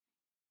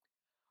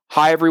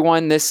Hi,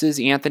 everyone. This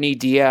is Anthony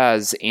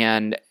Diaz,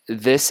 and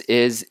this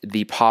is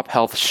the Pop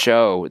Health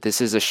Show.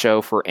 This is a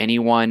show for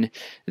anyone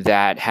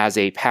that has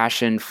a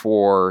passion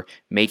for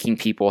making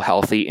people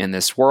healthy in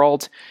this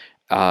world.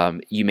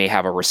 You may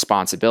have a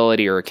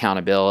responsibility or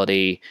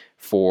accountability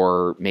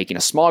for making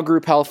a small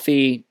group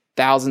healthy,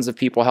 thousands of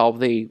people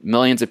healthy,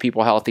 millions of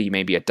people healthy. You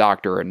may be a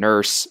doctor, a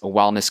nurse, a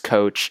wellness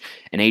coach,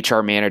 an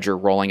HR manager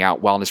rolling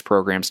out wellness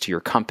programs to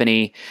your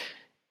company.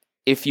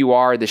 If you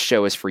are, this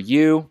show is for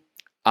you.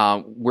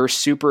 We're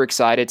super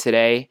excited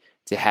today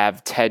to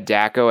have Ted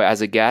Dacko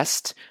as a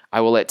guest.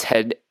 I will let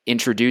Ted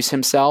introduce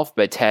himself,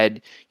 but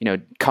Ted,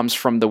 comes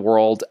from the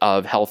world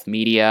of health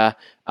media.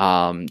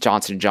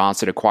 Johnson &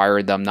 Johnson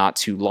acquired them not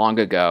too long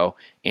ago,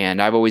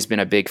 and I've always been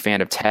a big fan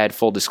of Ted.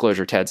 Full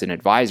disclosure, Ted's an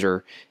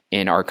advisor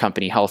in our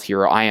company, Health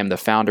Hero. I am the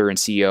founder and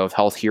CEO of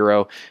Health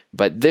Hero,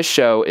 but this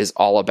show is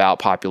all about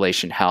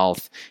population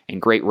health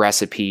and great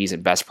recipes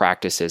and best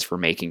practices for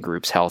making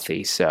groups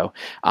healthy.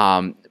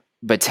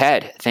 But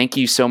Ted, thank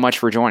you so much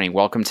for joining.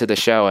 Welcome to the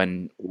show,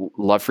 and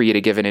love for you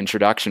to give an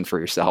introduction for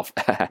yourself.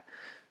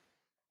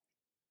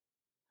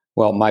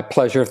 Well, my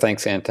pleasure.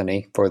 Thanks,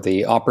 Anthony, for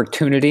the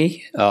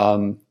opportunity.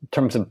 In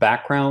terms of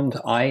background,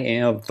 I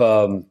have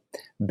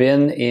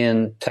been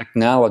in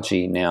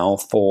technology now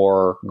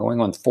for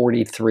going on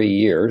 43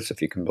 years,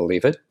 if you can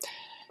believe it.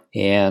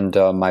 And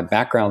my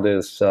background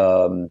is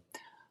I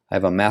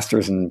have a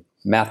master's in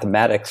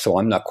mathematics, so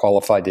I'm not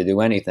qualified to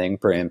do anything,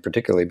 and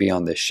particularly be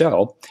on this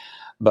show.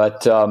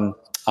 But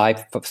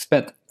I've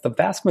spent the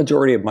vast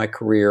majority of my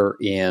career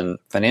in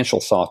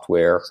financial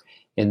software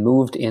and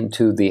moved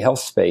into the health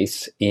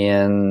space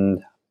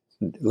in,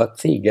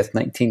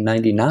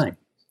 1999.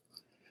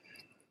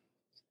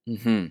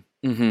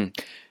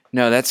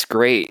 No, that's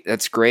great.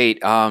 That's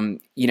great. I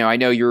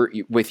know you're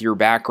with your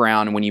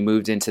background when you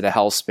moved into the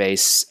health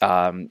space,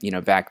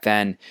 back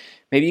then.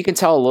 Maybe you can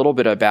tell a little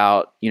bit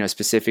about,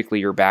 specifically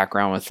your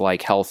background with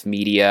like health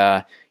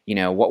media.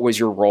 What was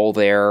your role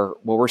there?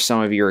 What were some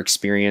of your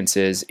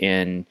experiences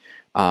in,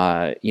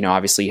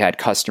 obviously you had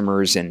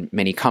customers and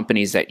many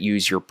companies that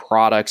use your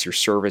products, your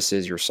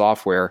services, your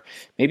software.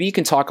 Maybe you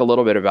can talk a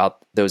little bit about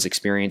those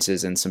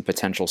experiences and some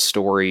potential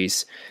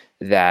stories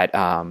that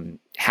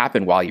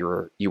happened while you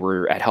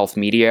were at Health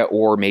Media,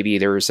 or maybe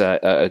there's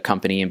a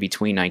company in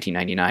between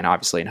 1999,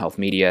 obviously, and Health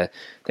Media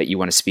that you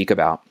want to speak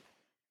about.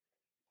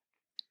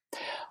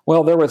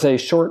 Well, there was a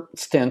short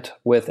stint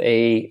with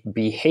a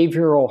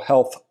behavioral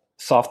health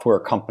software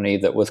company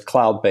that was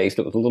cloud-based.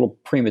 It was a little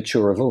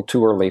premature, a little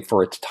too early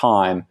for its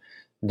time,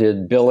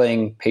 did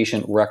billing,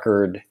 patient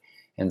record,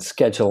 and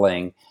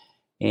scheduling.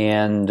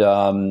 And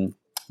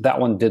that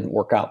one didn't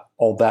work out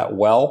all that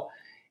well.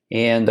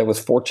 And I was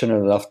fortunate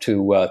enough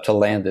to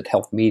land at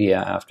Health Media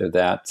after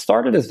that.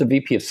 Started as the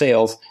VP of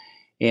sales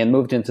and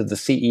moved into the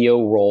CEO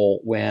role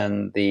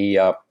when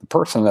the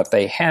person that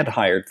they had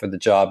hired for the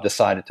job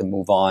decided to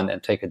move on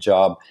and take a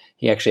job.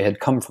 He actually had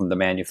come from the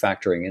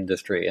manufacturing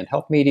industry. And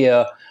Health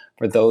Media,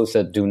 for those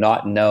that do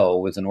not know,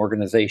 was an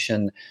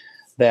organization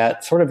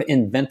that sort of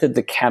invented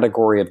the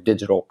category of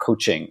digital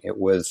coaching. It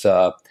was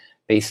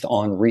based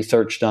on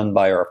research done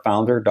by our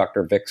founder,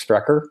 Dr. Vic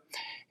Strecker.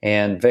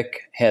 And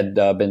Vic had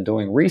been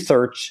doing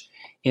research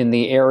in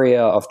the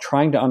area of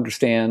trying to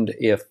understand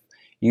if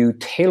you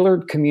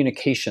tailored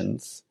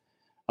communications,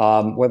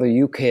 whether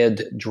you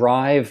could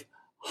drive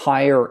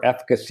higher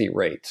efficacy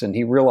rates. And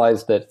he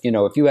realized that,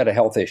 if you had a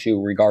health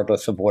issue,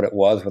 regardless of what it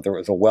was, whether it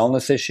was a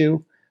wellness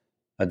issue,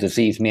 a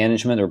disease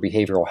management, or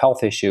behavioral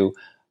health issue,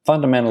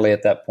 fundamentally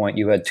at that point,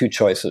 you had two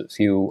choices.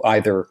 You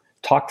either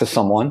talk to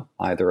someone,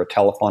 either a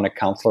telephonic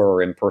counselor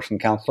or in-person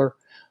counselor,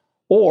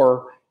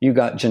 or you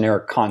got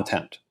generic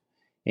content.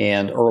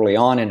 And early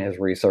on in his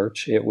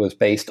research, it was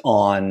based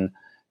on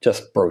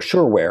just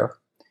brochureware.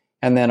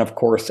 And then, of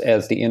course,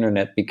 as the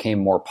internet became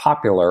more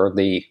popular,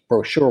 the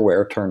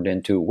brochureware turned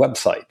into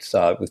websites.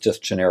 It was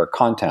just generic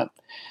content.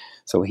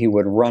 So he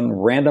would run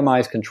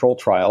randomized control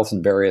trials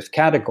in various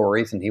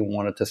categories, and he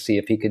wanted to see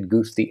if he could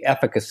goose the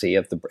efficacy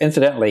of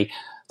Incidentally,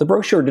 the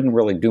brochure didn't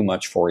really do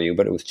much for you,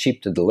 but it was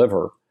cheap to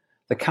deliver.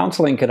 The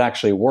counseling could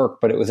actually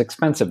work, but it was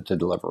expensive to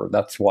deliver.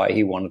 That's why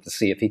he wanted to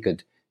see if he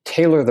could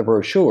tailor the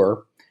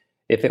brochure,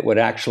 if it would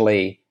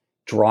actually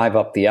drive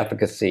up the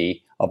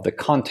efficacy of the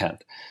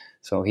content.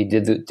 So he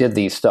did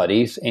these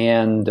studies,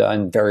 and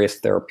in various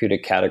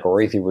therapeutic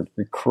categories, he would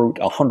recruit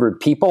 100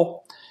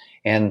 people,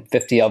 and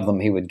 50 of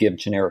them he would give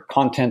generic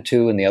content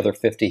to, and the other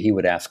 50 he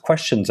would ask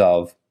questions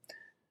of.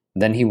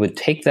 Then he would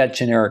take that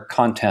generic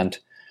content,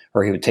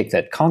 or he would take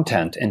that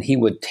content, and he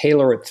would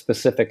tailor it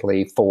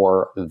specifically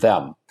for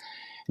them.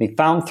 And he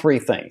found three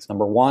things.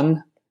 Number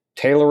one,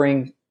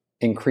 tailoring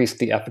increased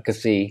the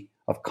efficacy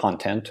of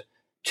content.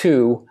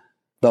 Two,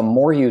 the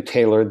more you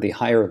tailored, the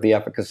higher the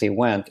efficacy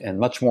went. And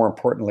much more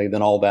importantly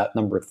than all that,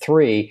 number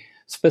three,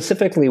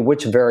 specifically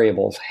which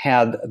variables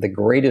had the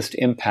greatest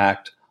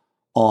impact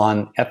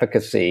on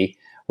efficacy,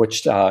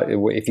 which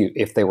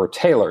if they were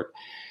tailored.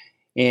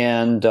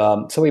 And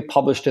so he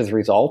published his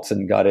results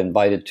and got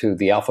invited to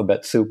the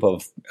alphabet soup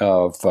of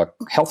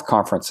health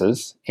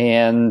conferences.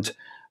 And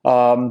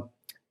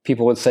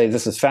people would say,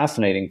 "This is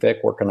fascinating, Vic.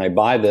 Where can I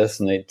buy this?"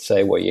 And they'd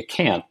say, "Well, you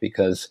can't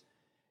because,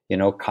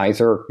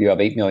 Kaiser, you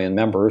have 8 million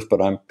members,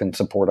 but I can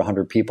support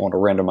 100 people in a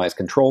randomized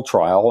control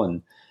trial.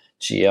 And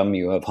GM,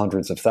 you have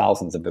hundreds of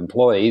thousands of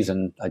employees,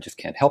 and I just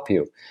can't help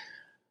you."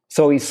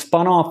 So he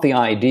spun off the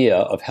idea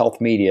of health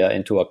media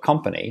into a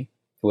company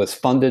who was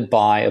funded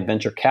by a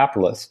venture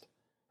capitalist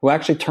who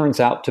actually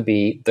turns out to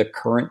be the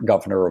current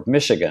governor of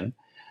Michigan,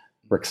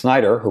 Rick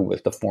Snyder, who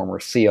was the former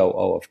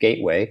COO of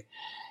Gateway,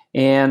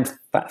 and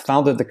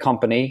founded the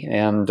company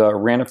and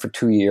ran it for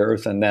 2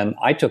 years. And then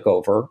I took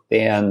over,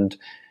 and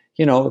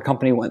the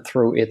company went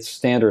through its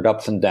standard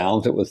ups and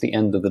downs. It was the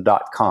end of the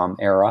dot-com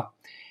era.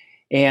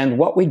 And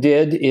what we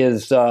did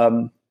is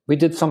we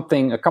did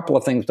a couple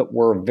of things that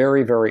were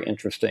very, very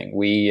interesting.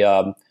 We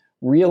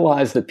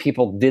realized that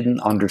people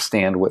didn't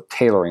understand what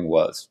tailoring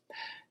was.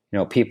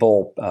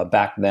 People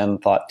back then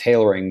thought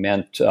tailoring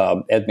meant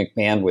Ed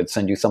McMahon would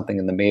send you something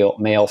in the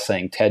mail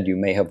saying, "Ted, you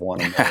may have won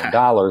 $1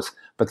 million,"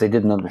 but they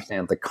didn't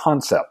understand the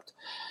concept.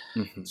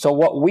 Mm-hmm. So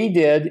what we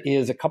did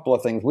is a couple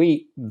of things.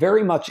 We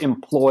very much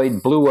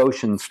employed blue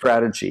ocean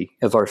strategy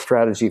as our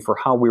strategy for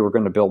how we were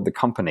going to build the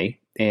company.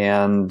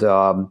 And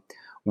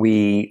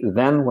we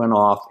then went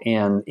off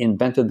and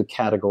invented the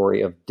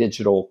category of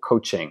digital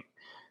coaching.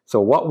 So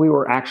what we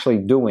were actually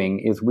doing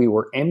is we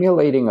were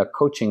emulating a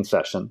coaching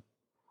session,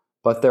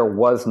 but there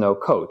was no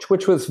coach,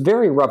 which was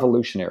very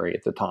revolutionary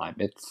at the time.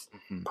 It's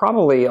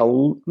probably,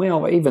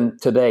 even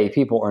today,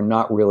 people are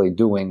not really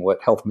doing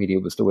what health media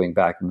was doing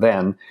back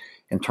then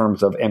in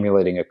terms of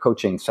emulating a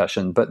coaching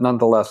session. But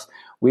nonetheless,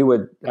 we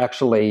would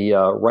actually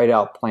write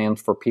out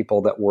plans for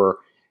people that were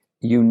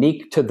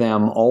unique to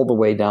them all the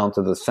way down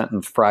to the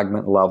sentence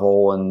fragment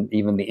level and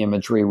even the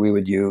imagery we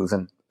would use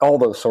and all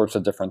those sorts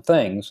of different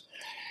things.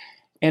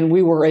 And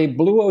we were a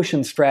blue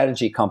ocean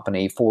strategy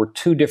company for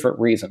 2 different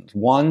reasons.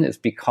 One is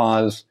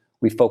because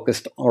we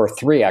focused, or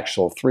three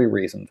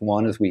reasons.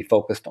 One is we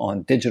focused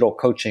on digital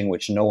coaching,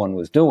 which no one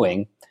was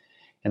doing.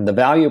 And the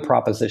value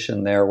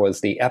proposition there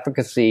was the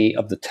efficacy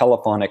of the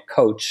telephonic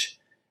coach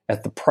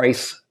at the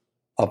price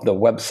of the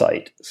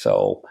website.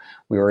 So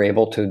we were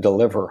able to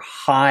deliver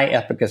high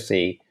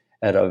efficacy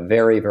at a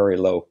very, very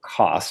low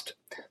cost.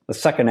 The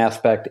second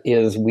aspect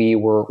is we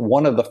were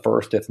one of the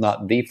first, if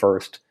not the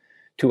first,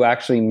 to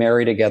actually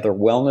marry together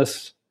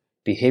wellness,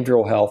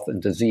 behavioral health,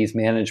 and disease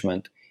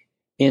management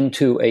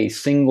into a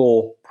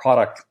single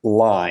product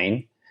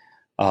line,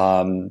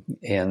 and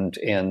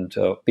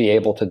be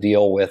able to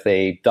deal with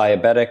a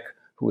diabetic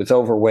who was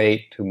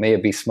overweight, who may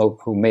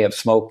have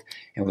smoked,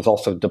 and was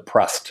also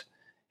depressed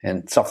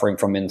and suffering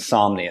from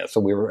insomnia. So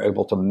we were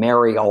able to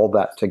marry all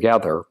that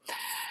together.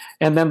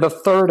 And then the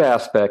third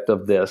aspect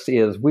of this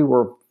is we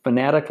were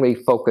fanatically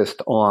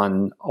focused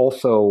on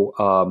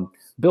also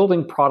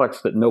building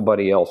products that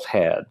nobody else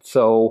had.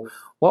 So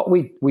what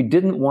we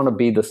didn't want to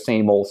be the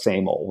same old,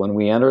 same old. When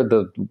we entered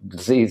the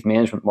disease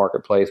management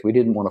marketplace, we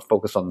didn't want to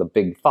focus on the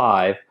big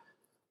 5.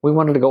 We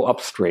wanted to go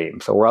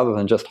upstream. So rather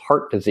than just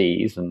heart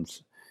disease and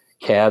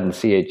CAD and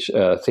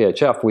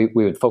CHF, we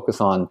would focus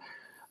on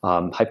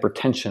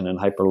hypertension and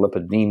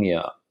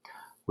hyperlipidemia.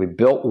 We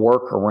built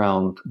work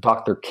around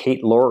Dr.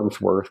 Kate Lorg's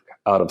work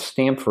out of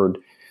Stanford,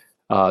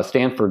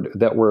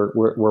 that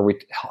where we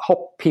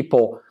help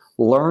people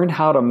learn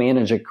how to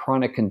manage a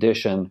chronic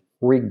condition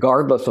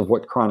regardless of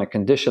what chronic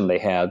condition they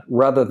had,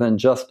 rather than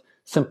just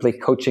simply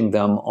coaching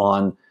them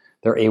on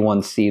their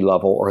A1C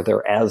level or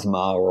their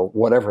asthma or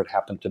whatever it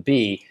happened to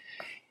be.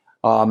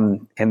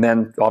 And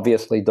then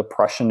obviously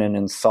depression and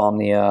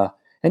insomnia.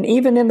 And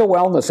even in the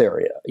wellness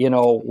area,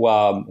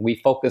 we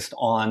focused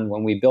on,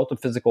 when we built a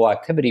physical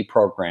activity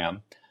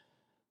program,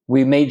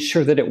 we made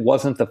sure that it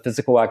wasn't the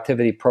physical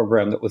activity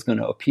program that was going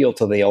to appeal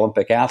to the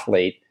Olympic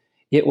athlete.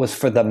 It was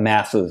for the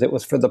masses. It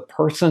was for the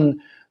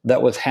person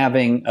that was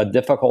having a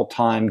difficult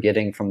time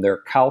getting from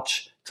their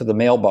couch to the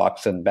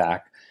mailbox and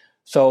back.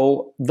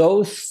 So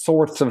those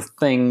sorts of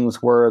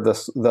things were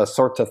the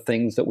sorts of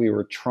things that we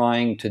were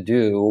trying to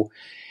do.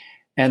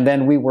 And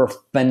then we were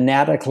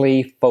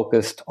fanatically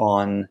focused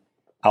on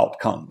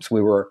outcomes.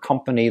 We were a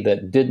company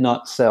that did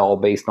not sell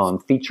based on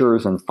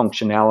features and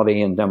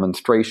functionality and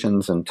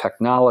demonstrations and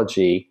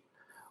technology.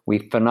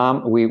 We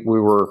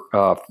were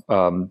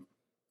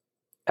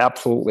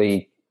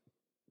absolutely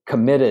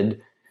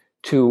committed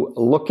to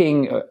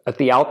looking at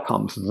the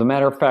outcomes. As a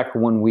matter of fact,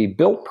 when we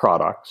built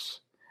products,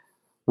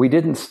 we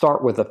didn't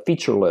start with a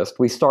feature list.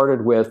 We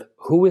started with,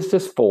 who is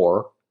this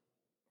for,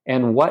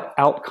 and what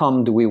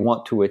outcome do we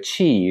want to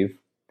achieve?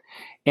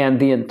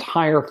 And the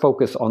entire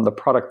focus on the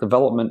product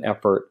development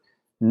effort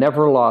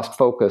never lost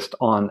focus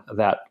on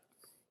that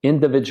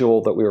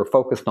individual that we were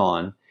focused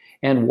on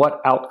and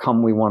what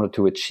outcome we wanted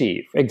to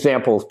achieve.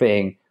 Examples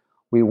being,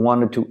 we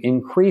wanted to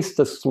increase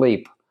the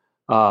sleep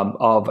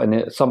of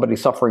somebody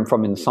suffering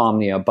from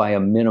insomnia by a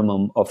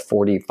minimum of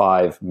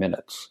 45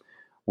 minutes.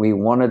 We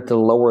wanted to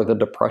lower the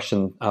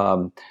depression,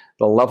 the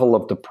level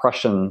of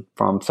depression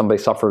from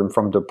somebody suffering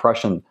from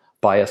depression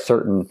by a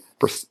certain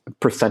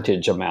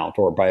percentage amount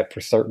or by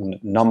a certain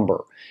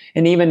number.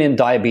 And even in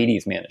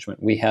diabetes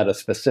management, we had a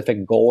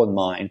specific goal in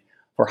mind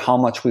or how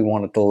much we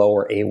wanted to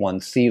lower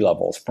A1C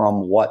levels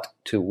from what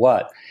to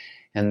what.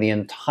 And the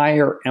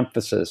entire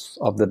emphasis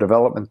of the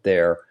development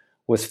there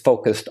was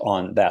focused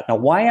on that. Now,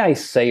 why I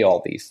say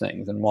all these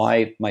things and why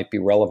it might be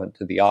relevant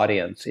to the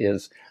audience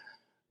is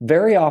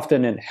very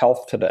often in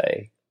health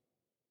today,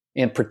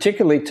 and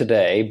particularly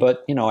today,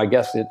 but I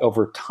guess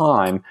over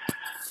time,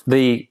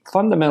 the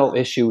fundamental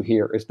issue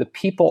here is that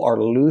people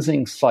are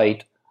losing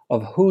sight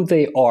of who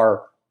they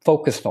are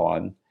focused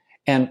on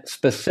and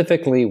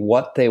specifically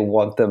what they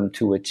want them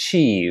to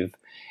achieve.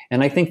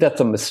 And I think that's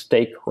a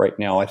mistake right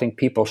now. I think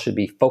people should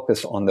be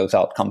focused on those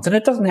outcomes. And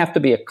it doesn't have to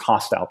be a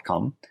cost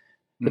outcome.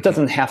 It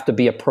doesn't have to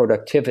be a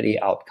productivity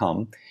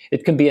outcome.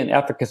 It can be an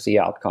efficacy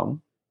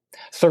outcome,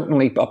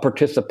 certainly a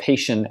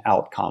participation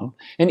outcome,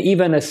 and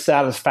even a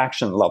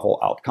satisfaction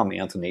level outcome,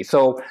 Anthony.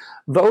 So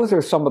those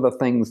are some of the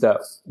things that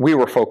we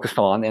were focused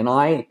on, and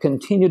I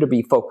continue to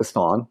be focused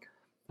on.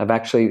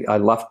 I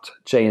left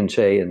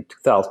J&J in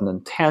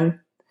 2010,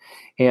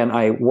 and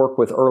I work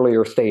with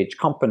earlier stage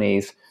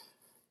companies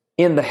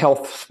in the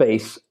health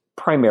space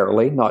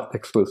primarily, not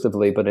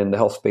exclusively, but in the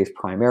health space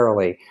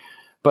primarily.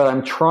 But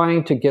I'm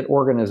trying to get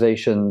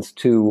organizations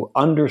to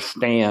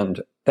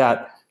understand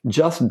that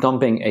just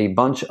dumping a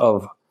bunch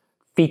of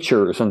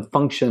features and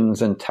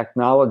functions and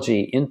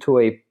technology into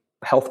a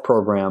health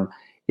program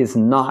is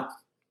not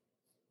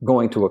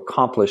going to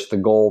accomplish the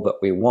goal that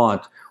we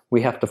want.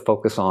 We have to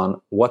focus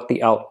on what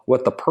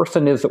the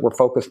person is that we're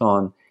focused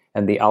on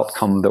and the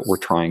outcome that we're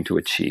trying to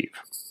achieve.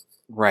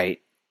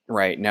 Right.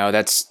 No,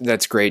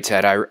 that's great,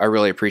 Ted. I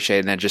really appreciate it.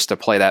 And then just to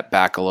play that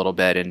back a little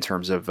bit in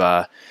terms of,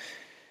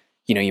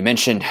 you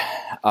mentioned,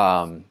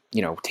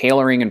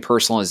 tailoring and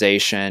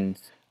personalization,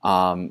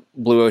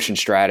 blue ocean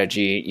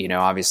strategy.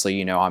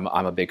 Obviously, I'm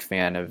a big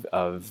fan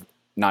of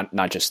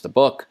not just the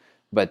book,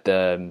 but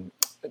the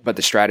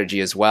strategy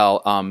as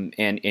well.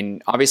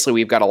 And obviously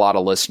we've got a lot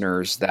of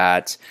listeners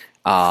that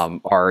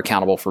are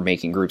accountable for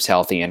making groups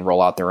healthy and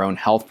roll out their own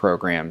health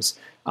programs.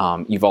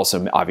 You've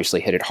also obviously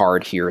hit it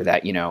hard here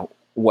that,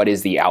 what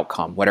is the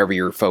outcome? Whatever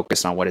you're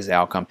focused on, what is the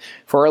outcome?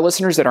 For our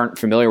listeners that aren't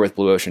familiar with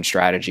blue ocean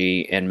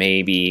strategy, and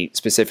maybe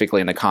specifically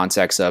in the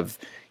context of,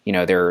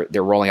 they're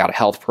rolling out a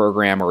health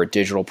program or a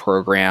digital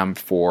program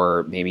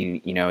for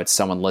maybe, it's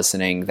someone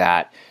listening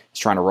that is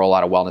trying to roll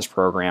out a wellness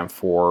program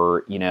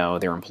for,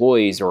 their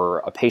employees or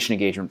a patient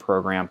engagement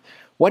program.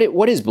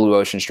 What is blue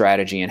ocean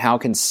strategy, and how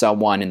can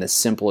someone in the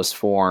simplest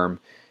form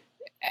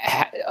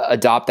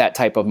adopt that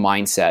type of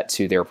mindset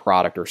to their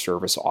product or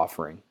service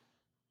offering?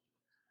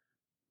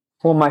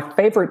 Well, my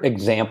favorite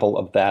example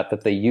of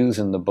that they use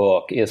in the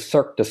book is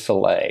Cirque du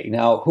Soleil.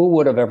 Now, who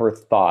would have ever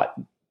thought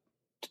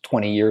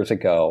 20 years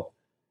ago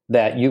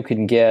that you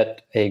can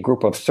get a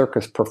group of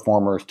circus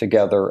performers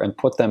together and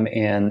put them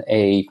in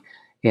a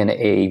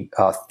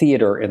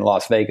theater in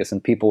Las Vegas,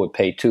 and people would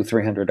pay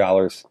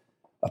 $200-$300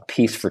 a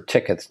piece for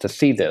tickets to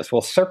see this?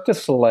 Well, Cirque du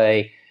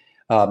Soleil,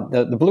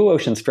 the blue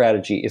ocean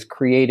strategy is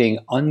creating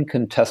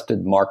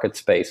uncontested market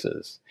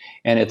spaces,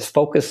 and it's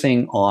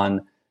focusing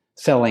on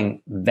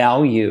selling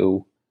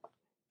value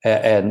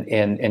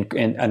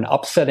and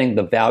upsetting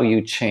the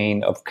value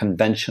chain of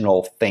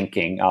conventional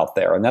thinking out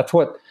there. And that's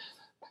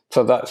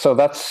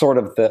that's sort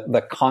of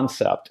the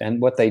concept.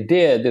 And what they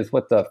did is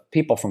what the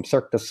people from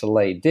Cirque du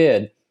Soleil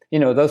did,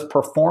 those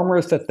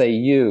performers that they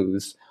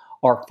use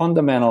are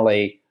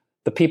fundamentally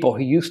the people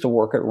who used to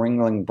work at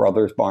Ringling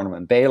Brothers, Barnum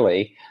and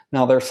Bailey.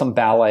 Now there's some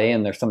ballet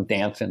and there's some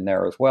dance in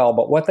there as well.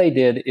 But what they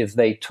did is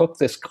they took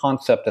this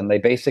concept and they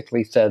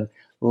basically said,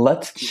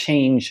 let's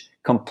change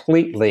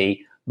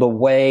completely the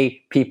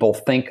way people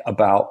think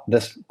about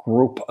this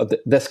group,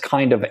 this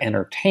kind of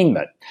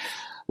entertainment.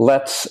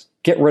 Let's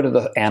get rid of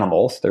the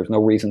animals. There's no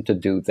reason to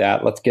do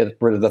that. Let's get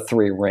rid of the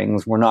three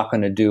rings. We're not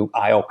going to do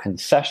aisle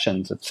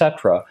concessions,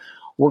 etc.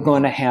 We're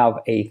going to have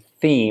a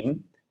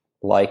theme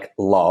like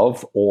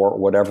love or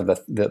whatever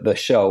the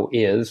show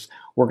is.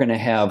 We're going to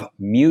have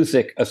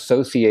music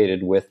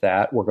associated with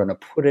that. We're going to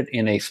put it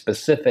in a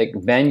specific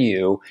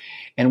venue,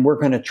 and we're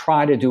going to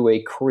try to do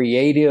a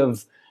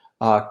creative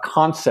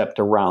concept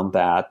around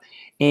that.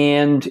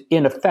 And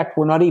in effect,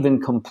 we're not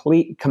even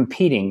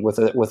competing with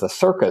a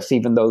circus,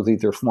 even though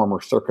these are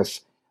former circus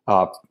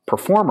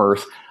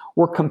performers.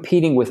 We're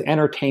competing with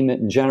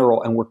entertainment in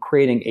general, and we're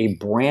creating a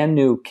brand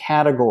new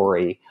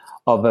category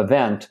of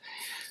event.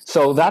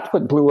 So that's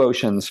what blue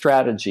ocean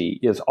strategy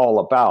is all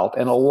about.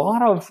 And a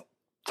lot of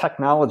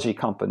technology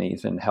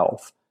companies in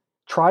health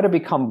try to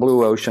become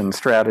blue ocean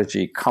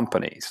strategy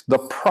companies. The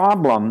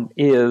problem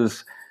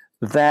is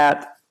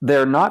that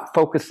they're not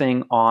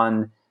focusing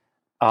on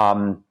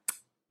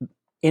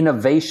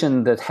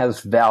innovation that has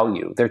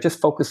value. They're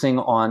just focusing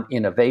on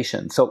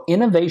innovation. So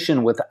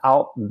innovation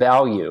without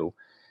value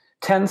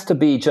tends to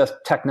be just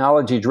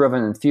technology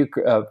driven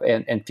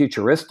and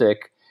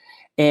futuristic.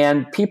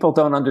 And people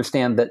don't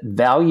understand that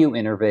value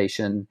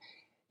innovation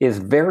is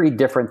very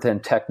different than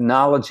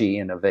technology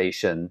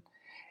innovation.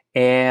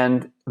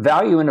 And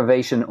value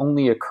innovation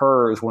only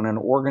occurs when an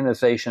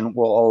organization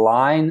will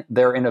align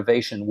their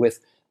innovation with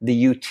the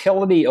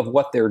utility of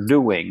what they're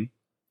doing,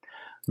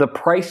 the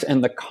price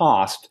and the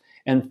cost,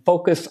 and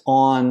focus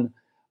on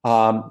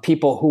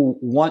people who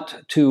want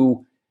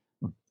to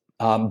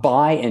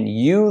buy and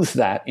use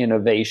that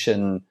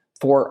innovation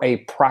for a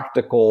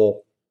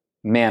practical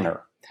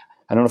manner.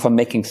 I don't know if I'm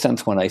making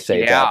sense when I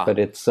say that, but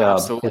it's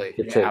absolutely.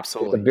 it's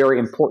Absolutely. a very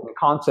important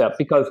concept,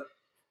 because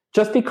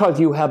just because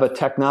you have a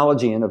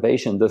technology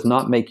innovation does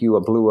not make you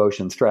a blue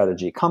ocean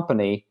strategy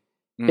company.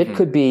 It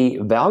could be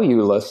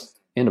valueless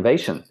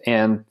innovation.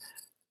 And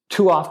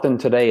too often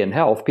today in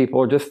health,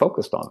 people are just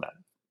focused on that.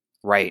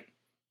 Right.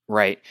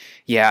 Right.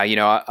 Yeah.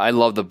 I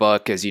love the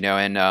book, as you know,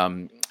 and,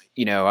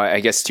 I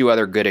guess two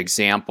other good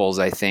examples,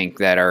 I think,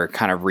 that are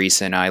kind of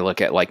recent. I look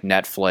at like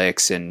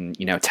Netflix and,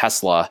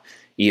 Tesla,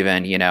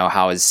 even,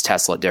 how is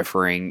Tesla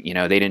differing?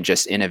 They didn't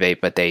just innovate,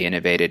 but they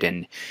innovated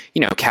in,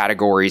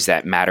 categories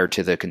that matter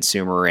to the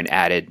consumer and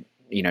added,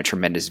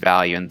 tremendous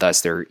value. And thus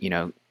they're,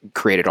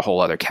 created a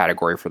whole other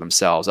category for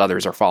themselves.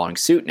 Others are following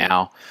suit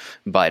now,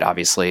 but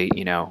obviously,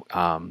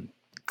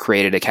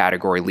 created a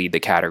category, lead the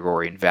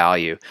category in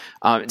value.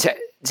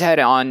 Ted,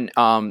 on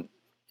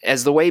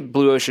as the way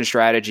Blue Ocean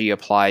Strategy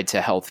applied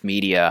to health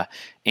media,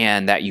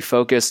 and that you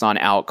focused on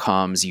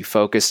outcomes, you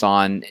focused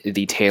on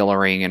the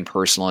tailoring and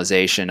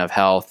personalization of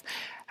health.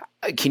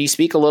 Can you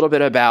speak a little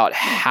bit about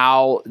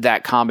how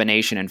that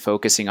combination and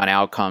focusing on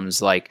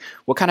outcomes, like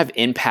what kind of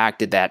impact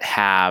did that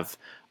have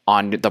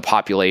on the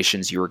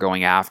populations you were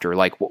going after?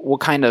 Like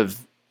what kind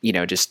of,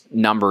 just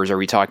numbers are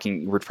we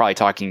talking? We're probably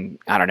talking,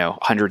 I don't know,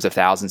 hundreds of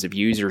thousands of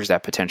users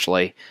that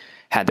potentially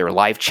had their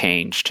life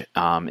changed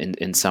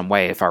in some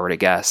way, if I were to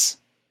guess.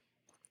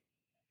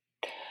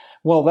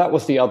 Well, that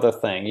was the other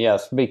thing,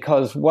 yes,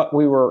 because what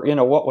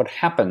would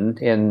happen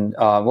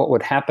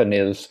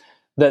is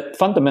that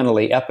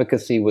fundamentally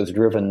efficacy was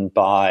driven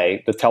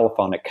by the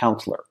telephonic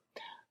counselor.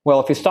 Well,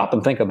 if you stop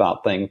and think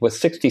about things, with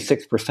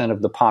 66%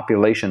 of the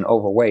population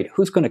overweight,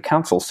 who's going to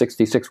counsel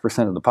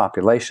 66% of the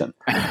population?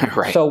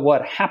 Right. So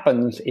what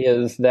happens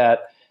is that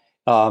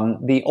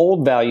the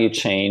old value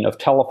chain of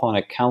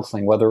telephonic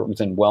counseling, whether it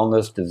was in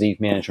wellness, disease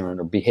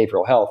management, or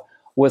behavioral health,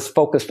 was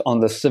focused on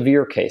the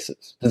severe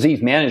cases.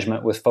 Disease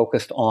management was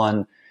focused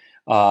on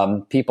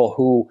people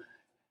who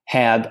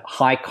had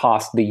high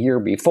cost the year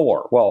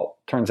before. Well,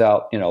 turns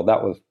out,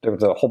 there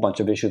was a whole bunch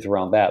of issues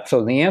around that.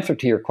 So the answer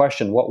to your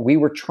question, what we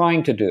were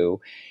trying to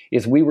do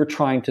is we were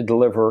trying to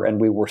deliver,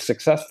 and we were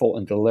successful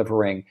in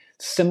delivering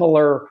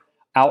similar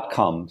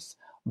outcomes,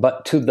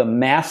 but to the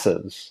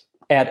masses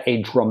at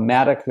a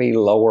dramatically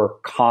lower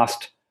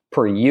cost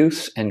per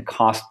use and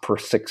cost per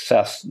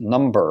success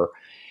number.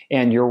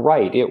 And you're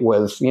right, it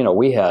was,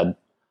 we had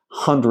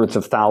hundreds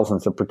of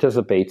thousands of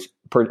participants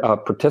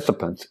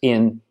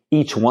in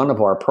each one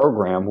of our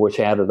program, which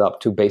added up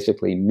to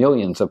basically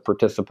millions of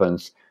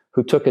participants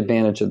who took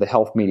advantage of the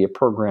health media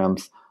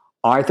programs,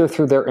 either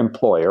through their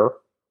employer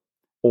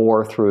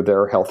or through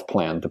their health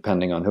plan,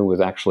 depending on who was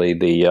actually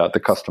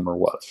the customer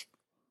was.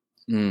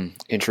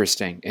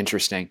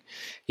 Interesting.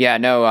 Yeah,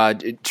 no,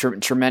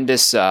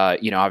 tremendous,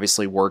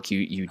 obviously work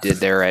you did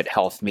there at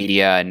Health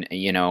Media,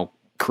 and,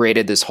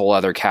 created this whole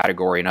other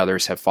category, and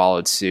others have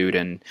followed suit.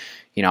 And,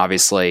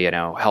 obviously,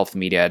 Health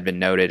Media had been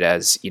noted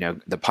as,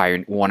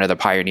 one of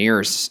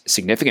the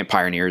significant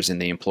pioneers in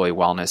the employee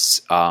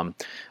wellness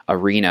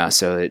arena.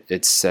 So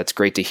that's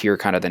great to hear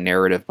kind of the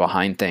narrative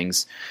behind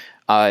things.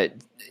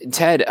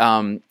 Ted,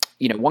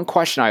 one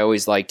question I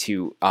always like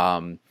to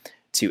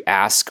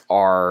ask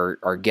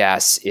our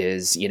guests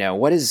is,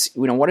 what is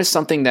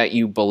something that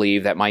you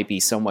believe that might be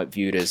somewhat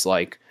viewed as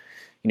like,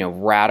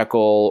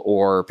 radical,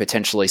 or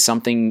potentially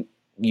something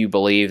you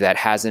believe that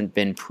hasn't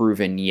been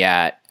proven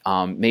yet?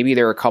 Maybe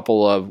there are a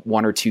couple of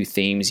one or two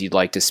themes you'd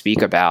like to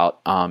speak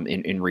about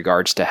in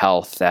regards to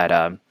health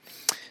that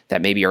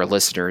maybe our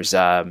listeners,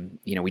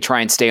 we try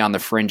and stay on the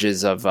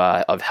fringes of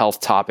health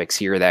topics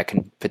here that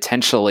can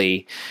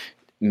potentially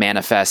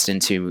manifest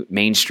into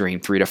mainstream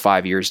 3 to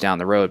 5 years down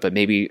the road, but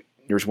maybe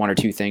there's one or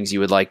two things you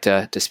would like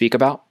to speak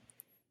about.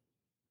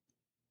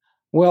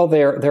 Well,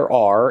 there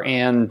are,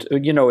 and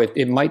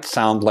it might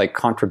sound like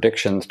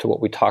contradictions to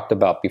what we talked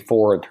about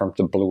before in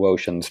terms of Blue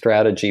Ocean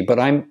strategy, but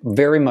I'm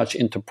very much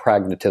into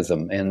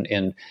pragmatism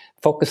and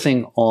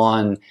focusing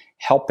on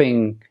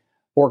helping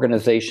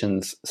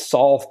organizations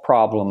solve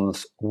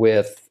problems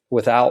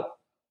without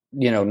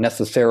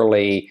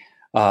necessarily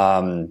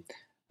spending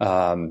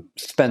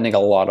a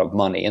lot of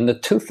money. And the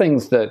two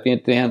things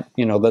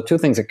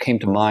that came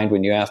to mind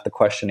when you asked the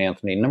question,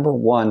 Anthony. Number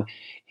one,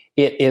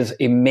 it is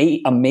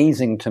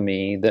amazing to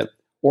me that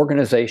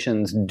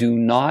organizations do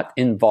not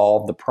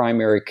involve the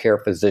primary care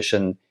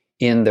physician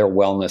in their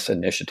wellness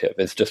initiative.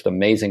 It's just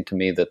amazing to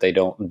me that they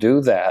don't do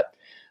that.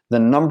 The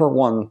number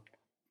one,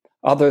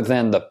 other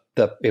than the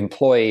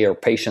employee or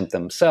patient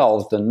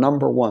themselves, the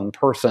number one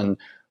person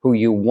who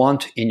you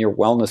want in your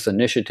wellness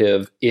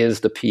initiative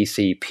is the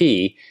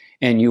PCP,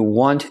 and you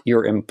want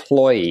your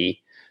employee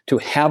to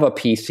have a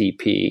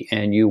PCP,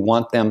 and you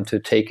want them to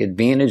take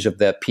advantage of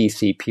that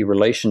PCP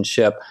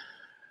relationship.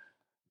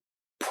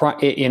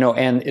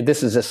 And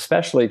this is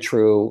especially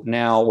true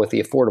now with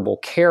the Affordable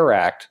Care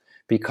Act,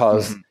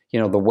 because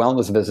the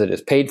wellness visit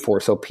is paid for,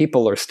 so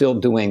people are still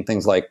doing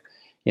things like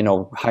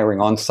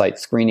hiring on-site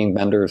screening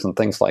vendors and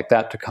things like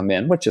that to come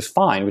in, which is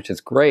fine, which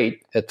is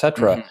great,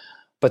 etc. Mm-hmm.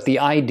 But the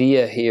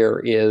idea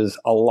here is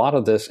a lot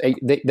of this,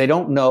 they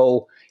don't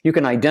know. You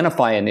can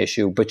identify an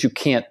issue, but you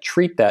can't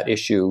treat that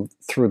issue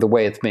through the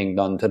way it's being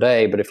done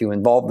today. But if you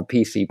involve the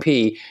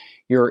PCP,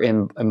 you're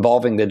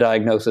involving the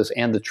diagnosis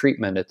and the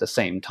treatment at the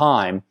same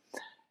time.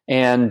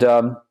 And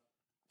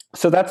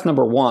so that's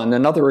number one.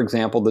 Another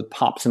example that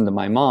pops into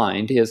my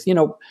mind is,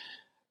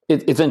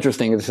 it's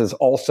interesting. This is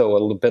also a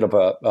little bit of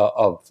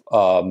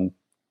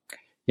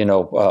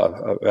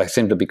I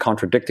seem to be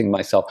contradicting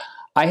myself.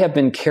 I have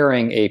been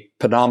carrying a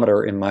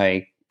pedometer in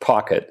my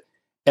pocket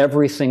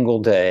every single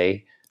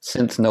day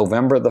since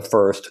November the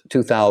 1st,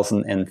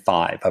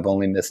 2005. I've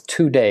only missed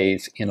 2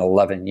 days in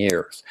 11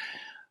 years.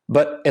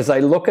 But as I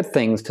look at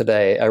things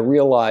today, I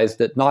realize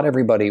that not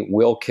everybody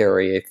will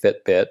carry a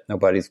Fitbit.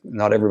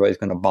 Not everybody's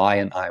going to buy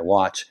an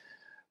iWatch.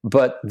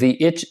 But the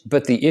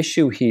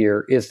issue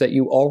here is that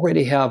you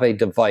already have a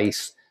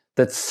device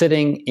that's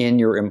sitting in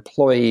your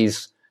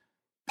employee's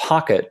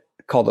pocket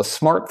called a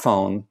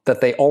smartphone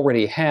that they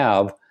already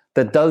have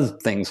that does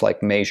things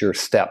like measure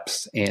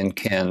steps and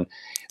can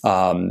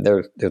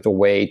there's a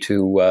way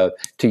to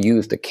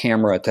use the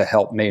camera to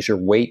help measure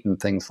weight and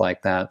things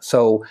like that.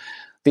 So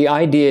the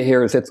idea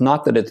here is it's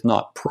not that it's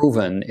not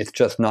proven, it's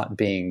just not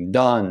being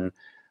done.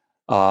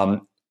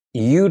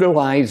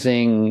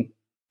 Utilizing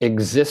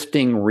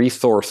existing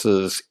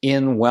resources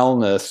in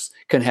wellness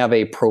can have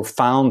a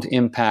profound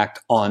impact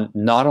on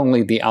not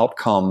only the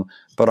outcome,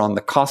 but on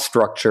the cost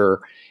structure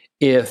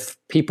if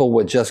people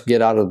would just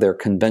get out of their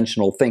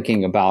conventional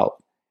thinking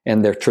about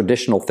and their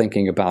traditional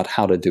thinking about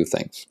how to do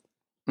things.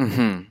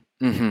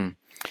 Mm-hmm. Mm-hmm.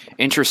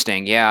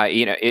 Interesting. Yeah.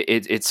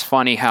 It's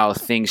funny how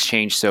things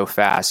change so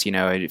fast.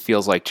 It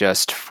feels like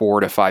just 4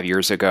 to 5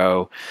 years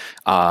ago,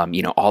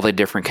 all the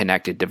different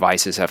connected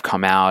devices have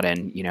come out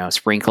and,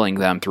 sprinkling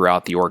them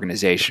throughout the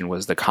organization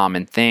was the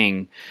common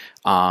thing.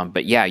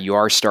 But yeah, you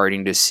are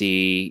starting to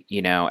see,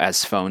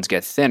 as phones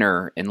get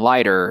thinner and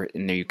lighter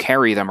and you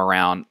carry them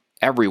around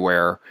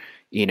everywhere,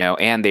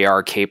 and they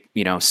are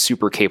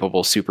super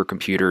capable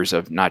supercomputers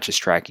of not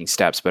just tracking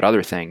steps, but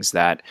other things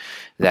that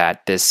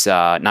this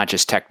not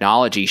just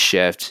technology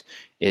shift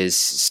is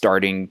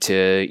starting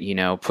to,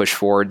 push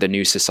forward the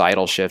new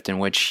societal shift in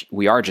which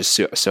we are just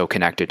so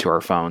connected to our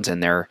phones,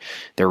 and they're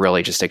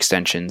really just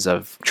extensions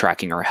of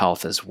tracking our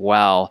health as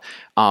well.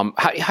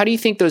 How do you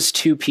think those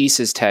two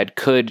pieces, Ted,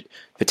 could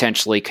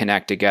potentially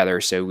connect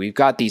together? So we've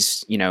got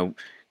these,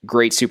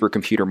 great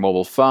supercomputer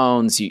mobile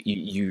phones.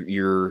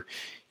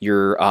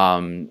 You're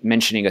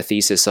mentioning a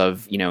thesis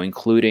of,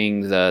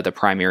 including the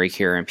primary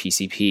care and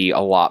PCP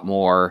a lot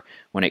more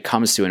when it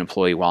comes to an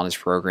employee wellness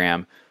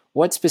program.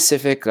 What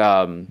specific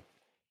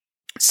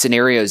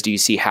scenarios do you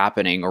see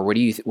happening, or what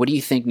do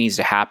you think needs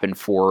to happen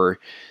for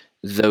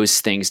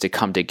those things to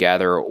come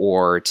together,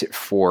 or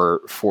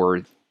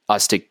for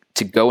us to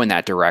go in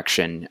that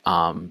direction?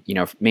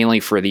 Mainly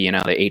for the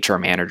the HR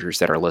managers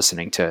that are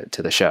listening to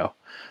the show.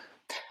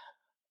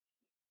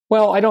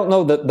 Well, I don't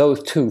know that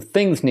those two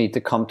things need to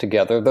come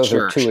together. Those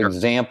are two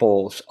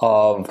examples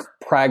of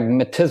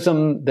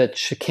pragmatism that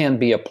can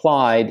be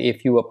applied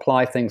if you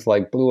apply things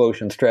like blue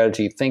ocean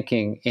strategy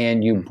thinking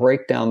and you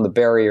break down the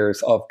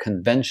barriers of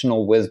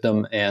conventional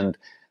wisdom and,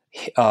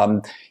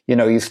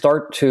 you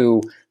start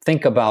to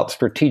think about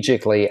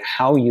strategically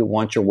how you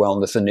want your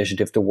wellness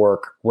initiative to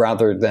work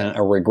rather than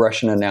a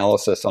regression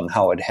analysis on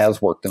how it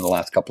has worked in the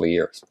last couple of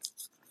years.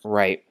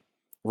 Right.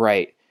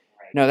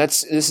 No,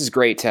 this is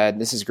great, Ted.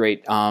 This is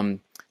great.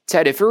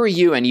 Ted, if it were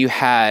you and you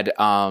had,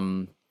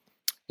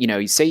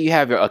 you say you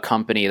have a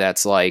company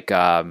that's like,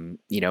 5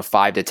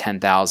 to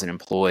 10,000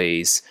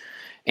 employees,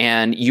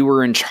 and you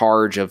were in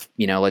charge of,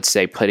 let's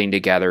say putting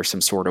together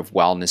some sort of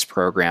wellness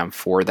program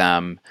for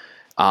them.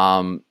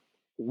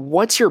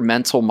 What's your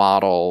mental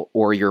model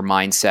or your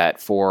mindset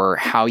for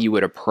how you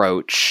would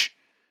approach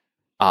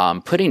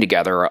putting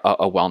together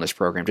a wellness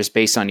program, just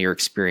based on your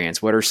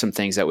experience? What are some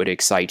things that would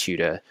excite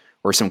you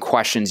or some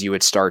questions you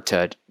would start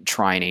to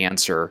try and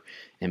answer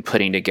in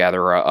putting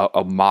together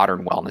a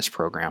modern wellness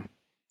program?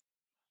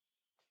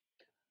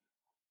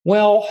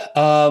 Well,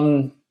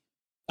 I'm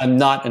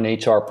not an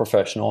HR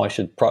professional. I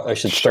should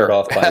start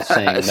off by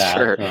saying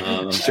that.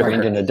 I'm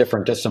trained in a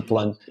different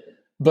discipline.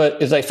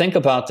 But as I think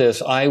about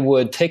this, I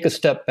would take a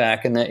step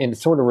back, and it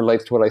sort of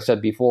relates to what I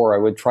said before. I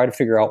would try to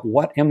figure out,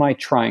 what am I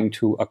trying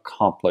to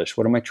accomplish?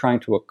 What am I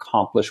trying to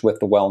accomplish with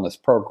the wellness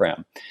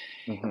program?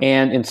 Mm-hmm.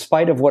 And in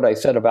spite of what I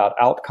said about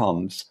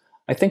outcomes,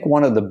 I think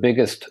one of the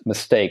biggest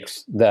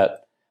mistakes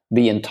that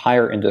the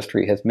entire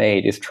industry has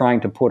made is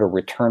trying to put a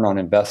return on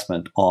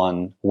investment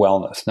on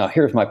wellness. Now,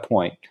 here's my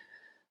point.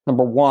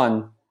 Number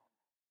one,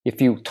 if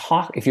you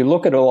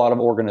look at a lot of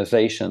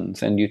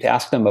organizations and you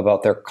ask them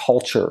about their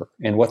culture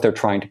and what they're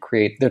trying to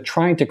create, they're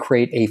trying to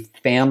create a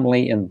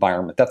family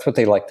environment. That's what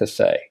they like to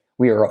say.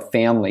 We are a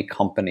family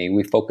company.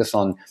 We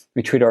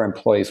treat our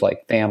employees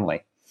like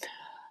family.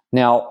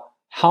 Now,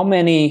 how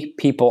many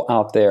people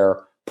out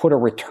there put a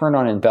return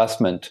on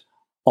investment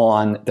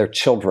on their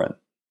children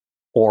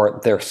or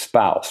their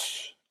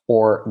spouse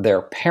or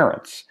their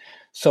parents.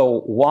 So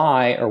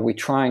why are we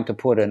trying to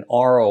put an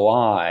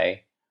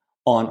ROI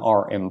on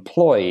our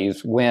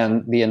employees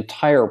when the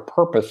entire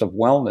purpose of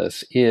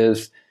wellness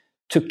is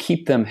to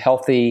keep them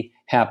healthy,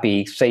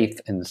 happy, safe,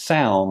 and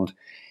sound?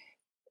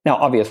 Now,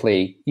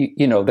 obviously,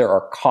 there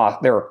are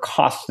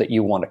costs that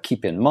you want to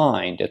keep in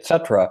mind, et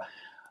cetera.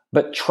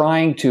 But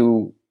trying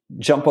to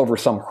jump over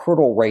some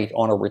hurdle rate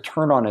on a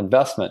return on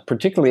investment,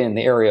 particularly in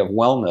the area of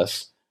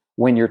wellness,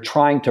 when you're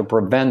trying to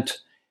prevent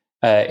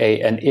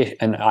an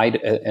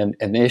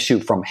issue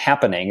from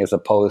happening, as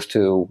opposed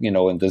to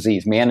in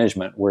disease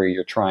management where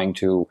you're trying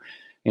to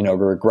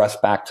regress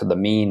back to the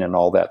mean and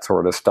all that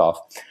sort of stuff.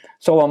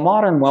 So a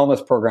modern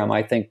wellness program,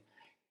 I think,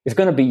 is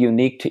going to be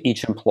unique to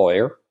each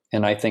employer.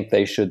 And I think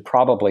they should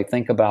probably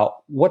think about,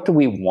 what do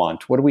we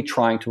want? What are we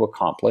trying to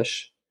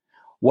accomplish?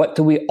 What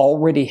do we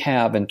already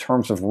have in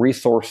terms of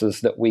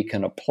resources that we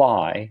can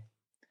apply?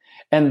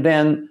 And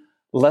then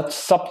let's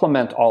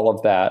supplement all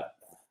of that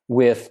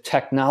with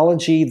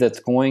technology that's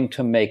going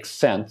to make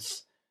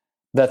sense,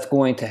 that's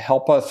going to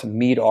help us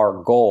meet our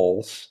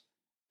goals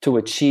to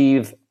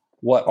achieve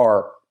what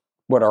our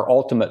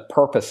ultimate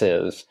purpose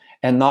is,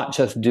 and not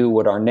just do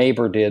what our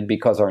neighbor did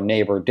because our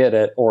neighbor did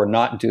it, or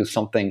not do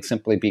something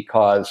simply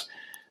because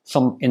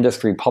some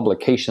industry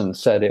publication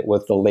said it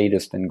was the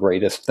latest and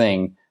greatest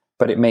thing,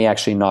 but it may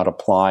actually not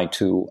apply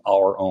to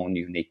our own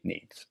unique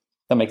needs.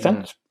 That make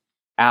sense?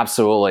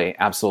 Absolutely.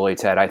 Absolutely,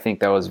 Ted. I think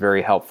that was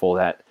very helpful.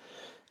 That,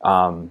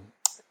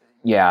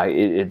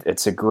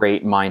 it's a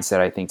great mindset,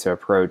 I think, to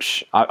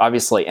approach,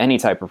 obviously, any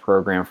type of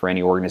program for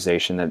any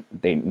organization that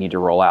they need to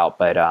roll out,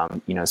 but,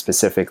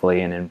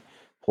 specifically in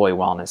employee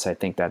wellness, I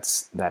think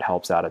that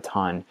helps out a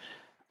ton.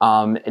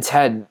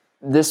 Ted,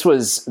 this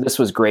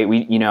was great.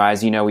 We,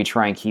 as you know, we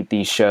try and keep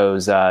these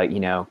shows,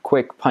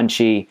 quick,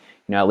 punchy,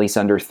 at least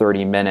under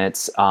 30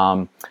 minutes.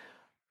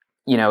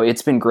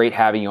 It's been great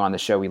having you on the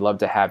show. We'd love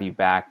to have you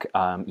back,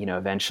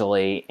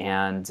 eventually.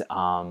 And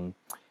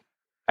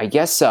I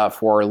guess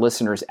for our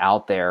listeners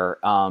out there,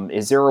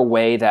 is there a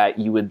way that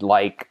you would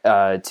like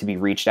to be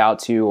reached out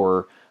to,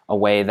 or a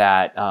way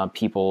that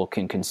people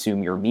can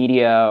consume your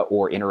media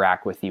or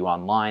interact with you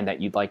online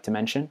that you'd like to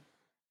mention?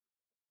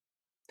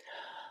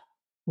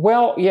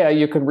 Well, yeah,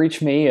 you can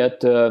reach me at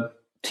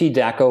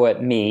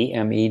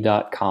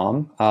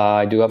tdacko@me.com.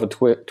 I do have a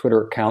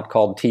Twitter account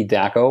called Ted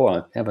Dacko.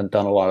 I haven't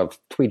done a lot of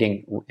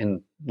tweeting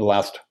in the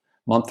last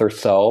month or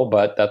so,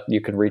 but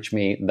you can reach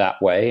me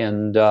that way.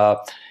 And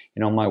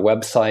my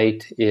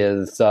website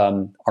is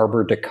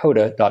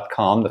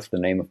arbordakota.com. That's the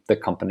name of the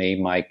company,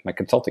 my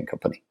consulting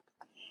company.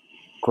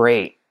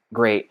 Great.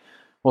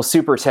 Well,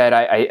 super, Ted.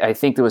 I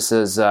think this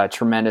is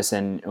tremendous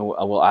and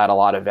will add a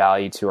lot of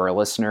value to our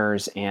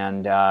listeners.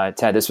 And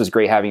Ted, this was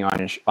great having you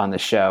on the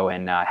show,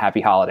 and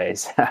happy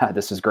holidays.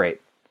 This was great.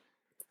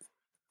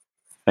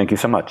 Thank you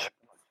so much.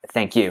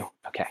 Thank you.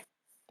 Okay.